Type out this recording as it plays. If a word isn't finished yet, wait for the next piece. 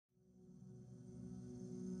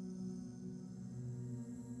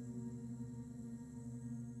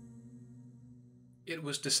It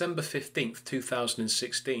was December 15th,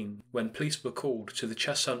 2016, when police were called to the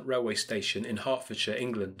Cheshunt railway station in Hertfordshire,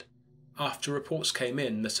 England, after reports came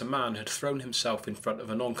in that a man had thrown himself in front of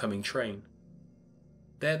an oncoming train.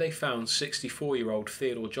 There they found 64-year-old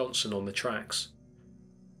Theodore Johnson on the tracks.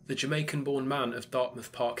 The Jamaican-born man of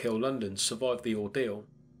Dartmouth Park Hill, London, survived the ordeal,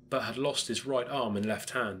 but had lost his right arm and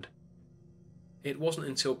left hand. It wasn't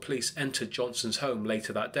until police entered Johnson's home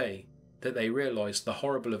later that day that they realised the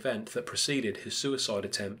horrible event that preceded his suicide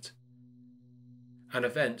attempt. An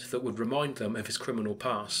event that would remind them of his criminal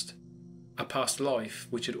past, a past life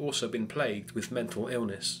which had also been plagued with mental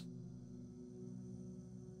illness.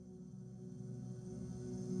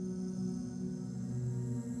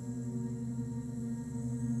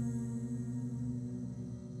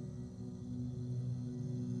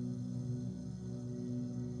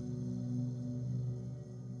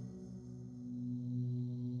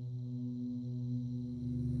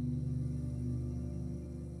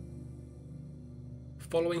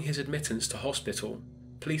 Following his admittance to hospital,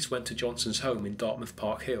 police went to Johnson's home in Dartmouth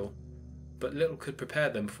Park Hill, but little could prepare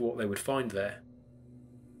them for what they would find there.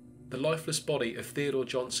 The lifeless body of Theodore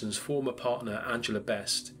Johnson's former partner Angela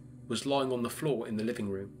Best was lying on the floor in the living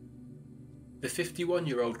room. The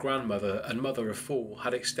 51-year-old grandmother and mother of four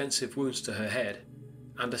had extensive wounds to her head,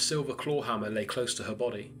 and a silver claw hammer lay close to her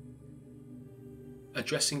body. A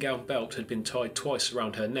dressing gown belt had been tied twice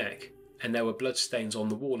around her neck, and there were bloodstains on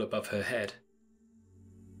the wall above her head.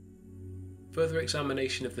 Further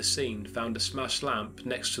examination of the scene found a smashed lamp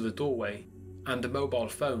next to the doorway, and a mobile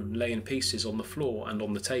phone lay in pieces on the floor and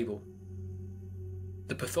on the table.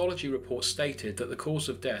 The pathology report stated that the cause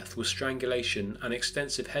of death was strangulation and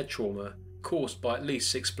extensive head trauma caused by at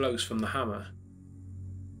least 6 blows from the hammer.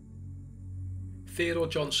 Theodore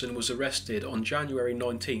Johnson was arrested on January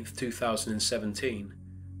 19, 2017,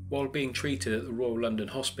 while being treated at the Royal London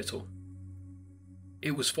Hospital.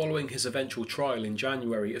 It was following his eventual trial in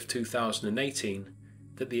January of 2018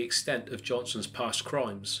 that the extent of Johnson's past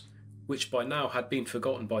crimes, which by now had been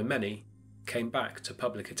forgotten by many, came back to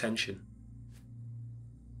public attention.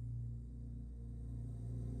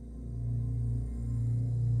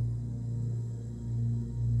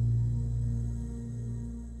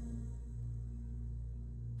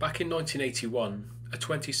 Back in 1981, a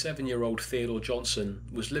 27-year-old Theodore Johnson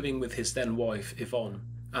was living with his then wife Yvonne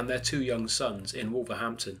and their 2 young sons in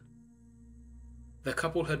Wolverhampton. The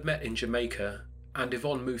couple had met in Jamaica, and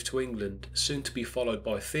Yvonne moved to England, soon to be followed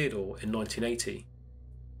by Theodore in 1980.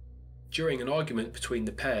 During an argument between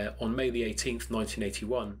the pair on May 18,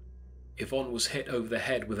 1981, Yvonne was hit over the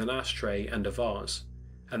head with an ashtray and a vase,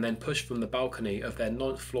 and then pushed from the balcony of their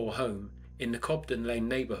 9th floor home in the Cobden Lane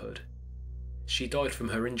neighbourhood. She died from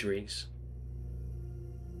her injuries.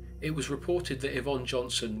 It was reported that Yvonne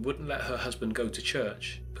Johnson wouldn't let her husband go to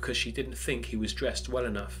church because she didn't think he was dressed well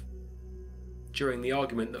enough. During the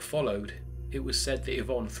argument that followed, it was said that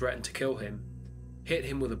Yvonne threatened to kill him, hit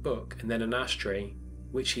him with a book and then an ashtray,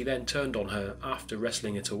 which he then turned on her after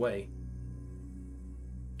wrestling it away.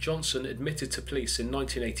 Johnson admitted to police in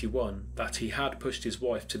 1981 that he had pushed his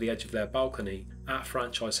wife to the edge of their balcony at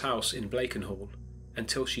Franchise House in Blakenhall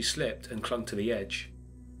until she slipped and clung to the edge.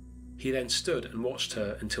 He then stood and watched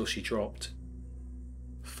her until she dropped.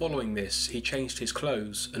 Following this, he changed his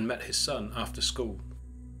clothes and met his son after school.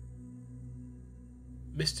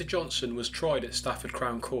 Mr. Johnson was tried at Stafford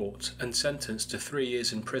Crown Court and sentenced to 3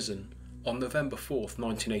 years in prison on November 4,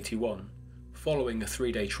 1981, following a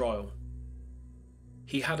 3-day trial.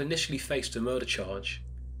 He had initially faced a murder charge,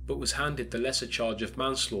 but was handed the lesser charge of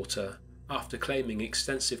manslaughter after claiming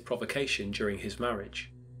extensive provocation during his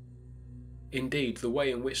marriage. Indeed, the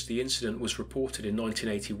way in which the incident was reported in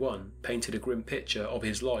 1981 painted a grim picture of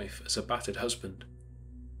his life as a battered husband.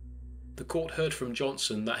 The court heard from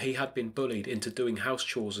Johnson that he had been bullied into doing house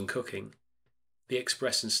chores and cooking. The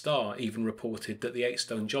Express and Star even reported that the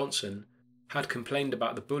 8-stone Johnson had complained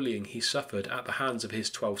about the bullying he suffered at the hands of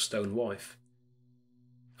his 12-stone wife.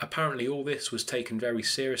 Apparently all this was taken very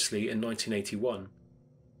seriously in 1981,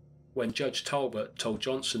 when Judge Talbot told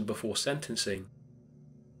Johnson before sentencing,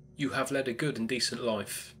 "You have led a good and decent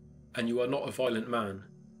life, and you are not a violent man.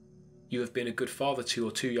 You have been a good father to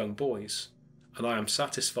your 2 young boys, and I am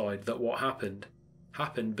satisfied that what happened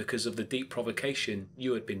because of the deep provocation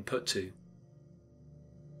you had been put to."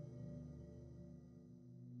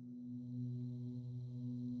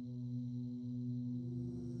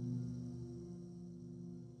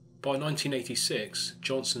 By 1986,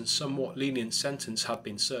 Johnson's somewhat lenient sentence had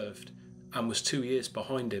been served, and was 2 years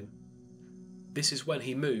behind him. This is when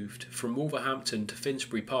he moved from Wolverhampton to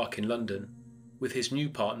Finsbury Park in London, with his new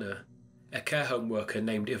partner, a care home worker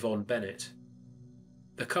named Yvonne Bennett.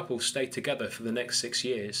 The couple stayed together for the next 6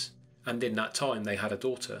 years, and in that time they had a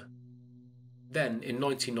daughter. Then, in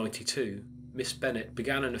 1992, Miss Bennett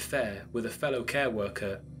began an affair with a fellow care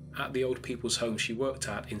worker at the old people's home she worked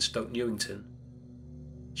at in Stoke Newington.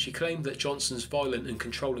 She claimed that Johnson's violent and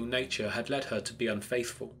controlling nature had led her to be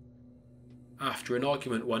unfaithful. After an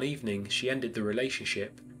argument one evening, she ended the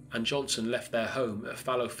relationship, and Johnson left their home at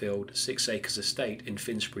Fallowfield 6 Acres Estate in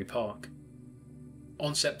Finsbury Park.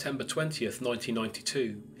 On September 20th,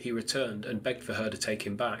 1992, he returned and begged for her to take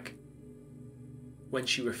him back. When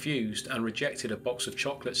she refused and rejected a box of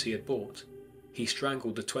chocolates he had bought, he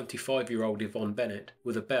strangled the 25-year-old Yvonne Bennett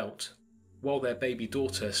with a belt, while their baby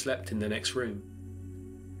daughter slept in the next room.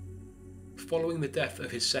 Following the death of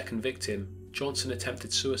his second victim, Johnson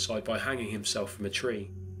attempted suicide by hanging himself from a tree,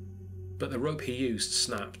 but the rope he used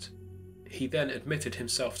snapped. He then admitted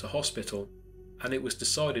himself to hospital, and it was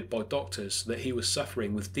decided by doctors that he was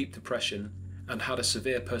suffering with deep depression and had a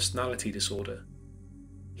severe personality disorder.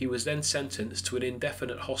 He was then sentenced to an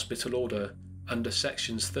indefinite hospital order under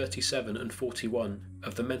sections 37 and 41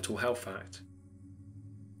 of the Mental Health Act.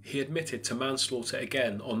 He admitted to manslaughter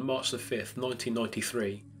again on March 5,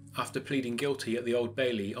 1993, after pleading guilty at the Old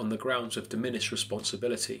Bailey on the grounds of diminished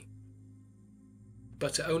responsibility.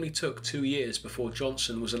 But it only took 2 years before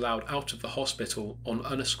Johnson was allowed out of the hospital on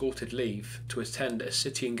unescorted leave to attend a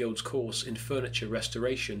City and Guilds course in furniture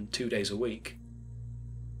restoration 2 days a week.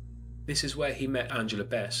 This is where he met Angela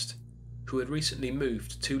Best, who had recently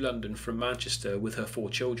moved to London from Manchester with her 4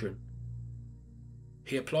 children.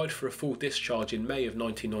 He applied for a full discharge in May of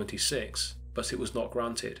 1996, but it was not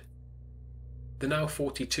granted. The now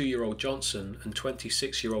 42-year-old Johnson and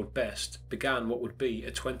 26-year-old Best began what would be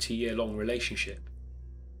a 20-year-long relationship.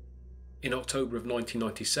 In October of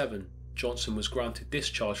 1997, Johnson was granted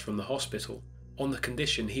discharge from the hospital on the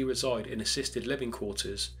condition he reside in assisted living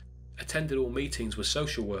quarters, attended all meetings with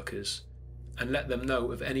social workers, and let them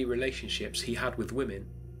know of any relationships he had with women,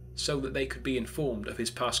 so that they could be informed of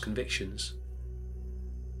his past convictions.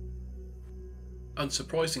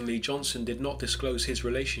 Unsurprisingly, Johnson did not disclose his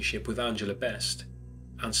relationship with Angela Best,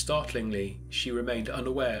 and startlingly, she remained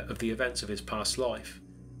unaware of the events of his past life,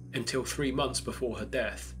 until 3 months before her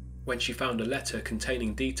death, when she found a letter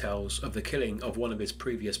containing details of the killing of one of his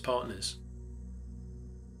previous partners.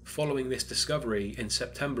 Following this discovery in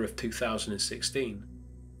September of 2016,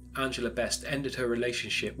 Angela Best ended her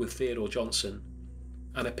relationship with Theodore Johnson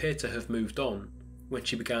and appeared to have moved on when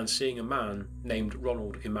she began seeing a man named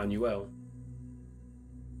Ronald Emmanuel.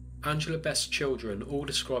 Angela Best's children all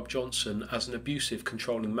described Johnson as an abusive,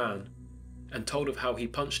 controlling man, and told of how he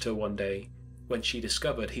punched her one day when she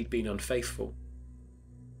discovered he'd been unfaithful.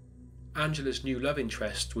 Angela's new love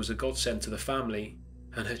interest was a godsend to the family,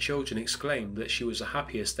 and her children exclaimed that she was the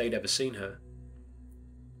happiest they'd ever seen her.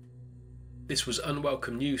 This was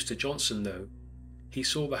unwelcome news to Johnson though. He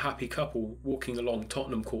saw the happy couple walking along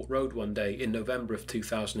Tottenham Court Road one day in November of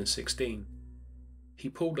 2016. He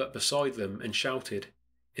pulled up beside them and shouted,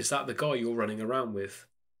 "Is that the guy you're running around with?"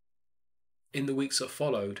 In the weeks that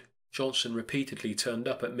followed, Johnson repeatedly turned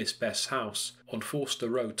up at Miss Best's house on Forster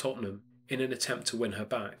Road, Tottenham, in an attempt to win her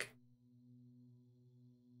back.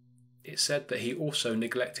 It's said that he also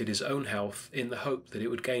neglected his own health in the hope that it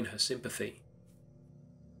would gain her sympathy.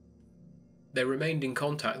 They remained in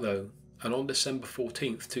contact though, and on December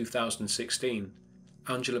 14, 2016,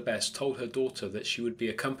 Angela Best told her daughter that she would be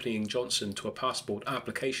accompanying Johnson to a passport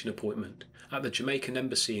application appointment at the Jamaican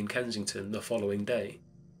Embassy in Kensington the following day.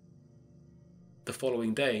 The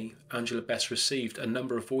following day, Angela Best received a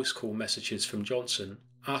number of voice call messages from Johnson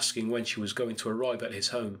asking when she was going to arrive at his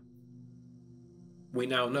home. We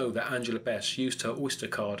now know that Angela Best used her Oyster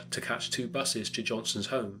card to catch 2 buses to Johnson's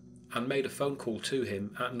home and made a phone call to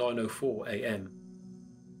him at 9:04 a.m.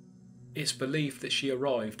 It's believed that she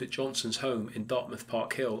arrived at Johnson's home in Dartmouth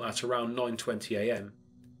Park Hill at around 9:20 a.m.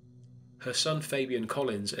 Her son Fabian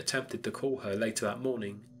Collins attempted to call her later that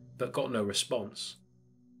morning, but got no response.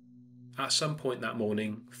 At some point that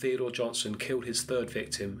morning, Theodore Johnson killed his 3rd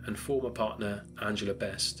victim and former partner, Angela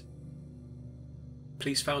Best.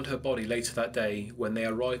 Police found her body later that day when they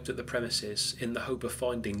arrived at the premises in the hope of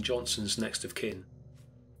finding Johnson's next of kin.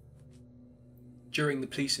 During the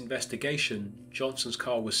police investigation, Johnson's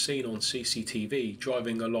car was seen on CCTV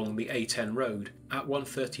driving along the A10 road at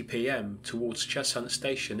 1:30 p.m. towards Cheshunt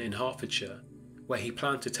station in Hertfordshire, where he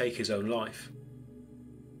planned to take his own life.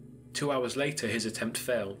 2 hours later his attempt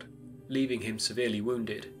failed, leaving him severely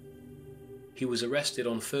wounded. He was arrested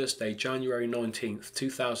on Thursday, January 19,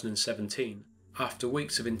 2017, after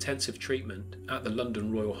weeks of intensive treatment at the London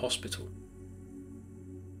Royal Hospital.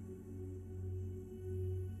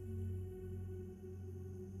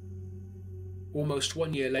 Almost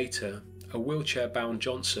 1 year later, a wheelchair-bound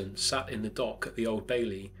Johnson sat in the dock at the Old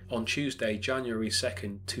Bailey on Tuesday, January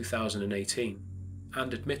 2nd, 2018,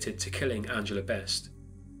 and admitted to killing Angela Best.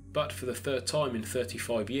 But for the third time in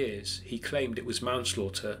 35 years, he claimed it was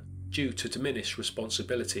manslaughter due to diminished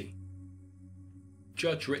responsibility.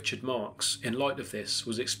 Judge Richard Marks, in light of this,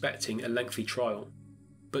 was expecting a lengthy trial,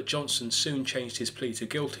 but Johnson soon changed his plea to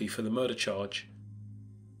guilty for the murder charge.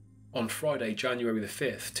 On Friday, January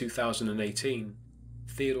 5th, 2018,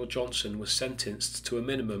 Theodore Johnson was sentenced to a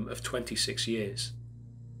minimum of 26 years.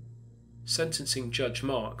 Sentencing Judge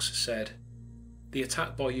Marks said, "The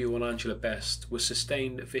attack by you on Angela Best was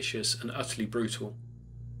sustained, vicious and utterly brutal.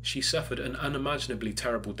 She suffered an unimaginably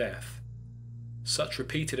terrible death. Such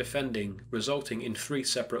repeated offending, resulting in 3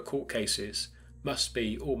 separate court cases, must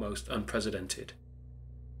be almost unprecedented."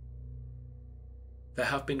 There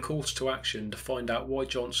have been calls to action to find out why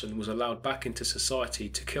Johnson was allowed back into society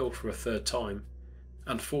to kill for a third time,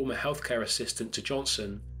 and former healthcare assistant to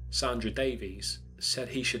Johnson, Sandra Davies, said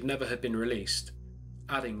he should never have been released,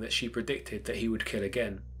 adding that she predicted that he would kill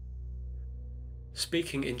again.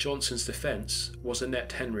 Speaking in Johnson's defence was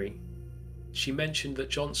Annette Henry. She mentioned that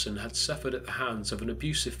Johnson had suffered at the hands of an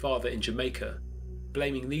abusive father in Jamaica,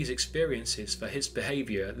 blaming these experiences for his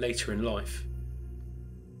behaviour later in life.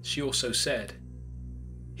 She also said,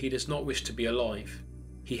 "He does not wish to be alive.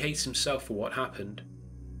 He hates himself for what happened.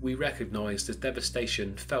 We recognise the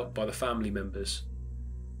devastation felt by the family members."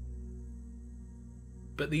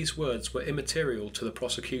 But these words were immaterial to the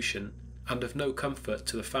prosecution and of no comfort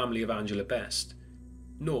to the family of Angela Best,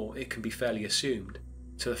 nor, it can be fairly assumed,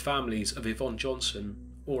 to the families of Yvonne Johnson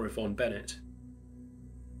or Yvonne Bennett.